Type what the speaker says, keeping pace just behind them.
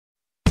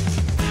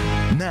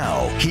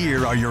Now,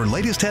 here are your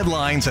latest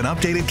headlines and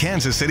updated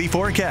Kansas City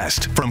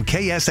forecast from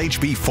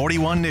KSHB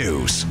 41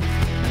 News.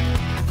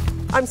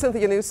 I'm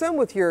Cynthia Newsom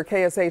with your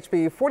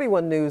KSHB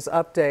 41 News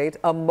update.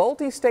 A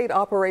multi-state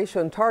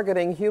operation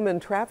targeting human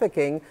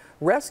trafficking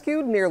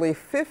rescued nearly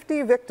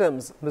 50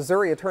 victims.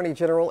 Missouri Attorney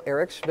General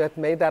Eric Schmidt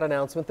made that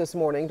announcement this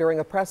morning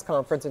during a press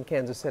conference in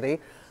Kansas City.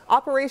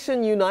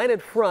 Operation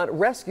United Front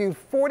rescued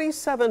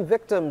 47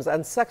 victims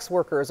and sex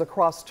workers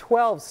across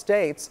 12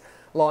 states.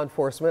 Law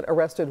enforcement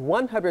arrested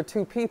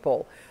 102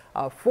 people.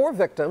 4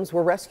 victims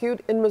were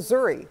rescued in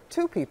Missouri.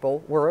 2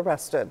 people were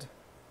arrested.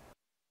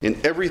 In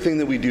everything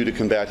that we do to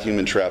combat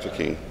human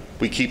trafficking,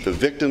 we keep the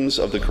victims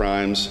of the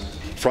crimes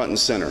front and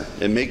center.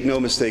 And make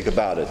no mistake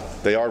about it,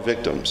 they are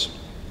victims.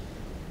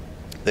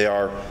 They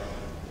are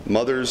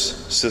mothers,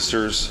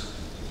 sisters,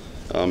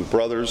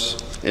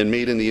 brothers, and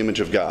made in the image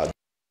of God.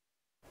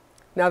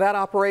 Now, that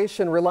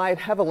operation relied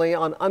heavily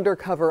on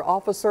undercover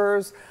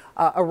officers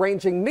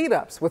arranging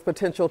meetups with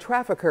potential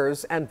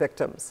traffickers and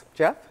victims.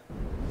 Jeff?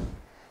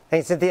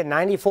 Thanks, Cynthia.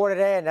 94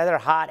 today, another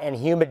hot and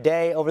humid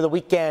day over the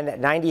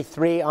weekend.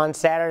 93 on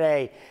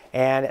Saturday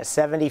and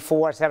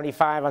 74,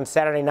 75 on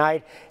Saturday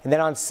night. And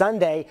then on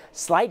Sunday,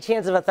 slight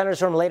chance of a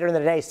thunderstorm later in the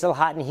day. Still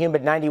hot and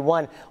humid,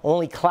 91.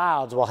 Only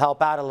clouds will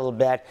help out a little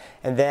bit.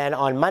 And then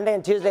on Monday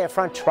and Tuesday, a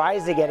front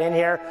tries to get in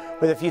here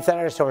with a few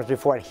thunderstorms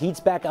before it heats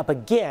back up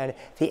again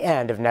at the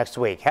end of next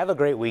week. Have a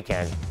great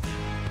weekend.